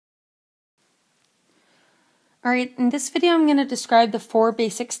All right, in this video I'm going to describe the 4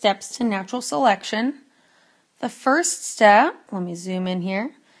 basic steps to natural selection. The first step, let me zoom in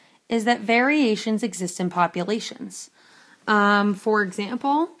here, is that variations exist in populations. For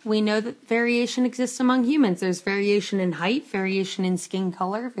example, we know that variation exists among humans. There's variation in height, variation in skin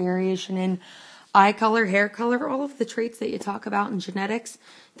color, variation in eye color, hair color, all of the traits that you talk about in genetics.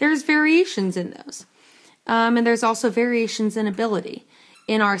 There's variations in those. And there's also variations in ability.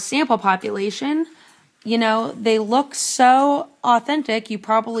 In our sample population, you know, they look so authentic, you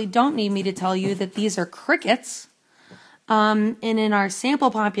probably don't need me to tell you that these are crickets. And in our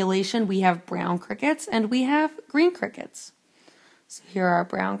sample population, we have brown crickets and we have green crickets. So here are our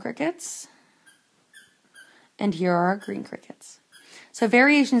brown crickets, and here are our green crickets. So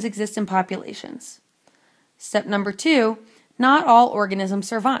variations exist in populations. Step number 2, not all organisms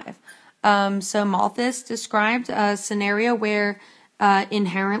survive. So Malthus described a scenario where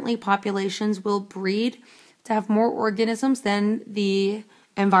inherently populations will breed to have more organisms than the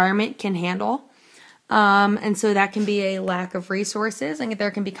environment can handle. And so that can be a lack of resources, and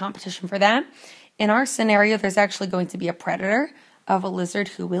there can be competition for that. In our scenario, there's actually going to be a predator of a lizard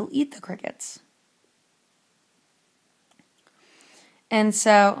who will eat the crickets. And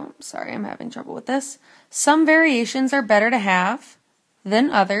so, sorry, I'm having trouble with this. Some variations are better to have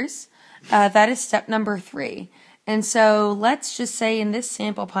than others. That is step number 3. And so let's just say in this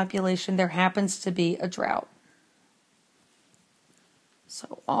sample population there happens to be a drought.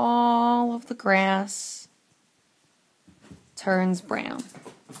 So all of the grass turns brown.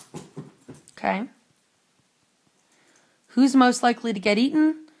 Okay? Who's most likely to get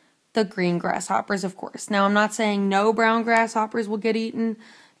eaten? The green grasshoppers, of course. Now, I'm not saying no brown grasshoppers will get eaten.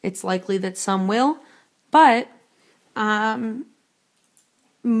 It's likely that some will, but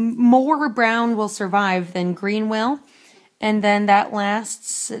more brown will survive than green will. And then that last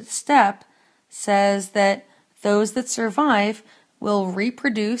step says that those that survive will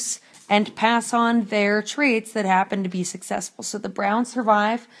reproduce and pass on their traits that happen to be successful. So the browns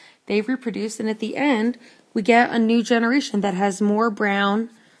survive, they reproduce, and at the end, we get a new generation that has more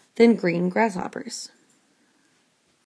brown than green grasshoppers.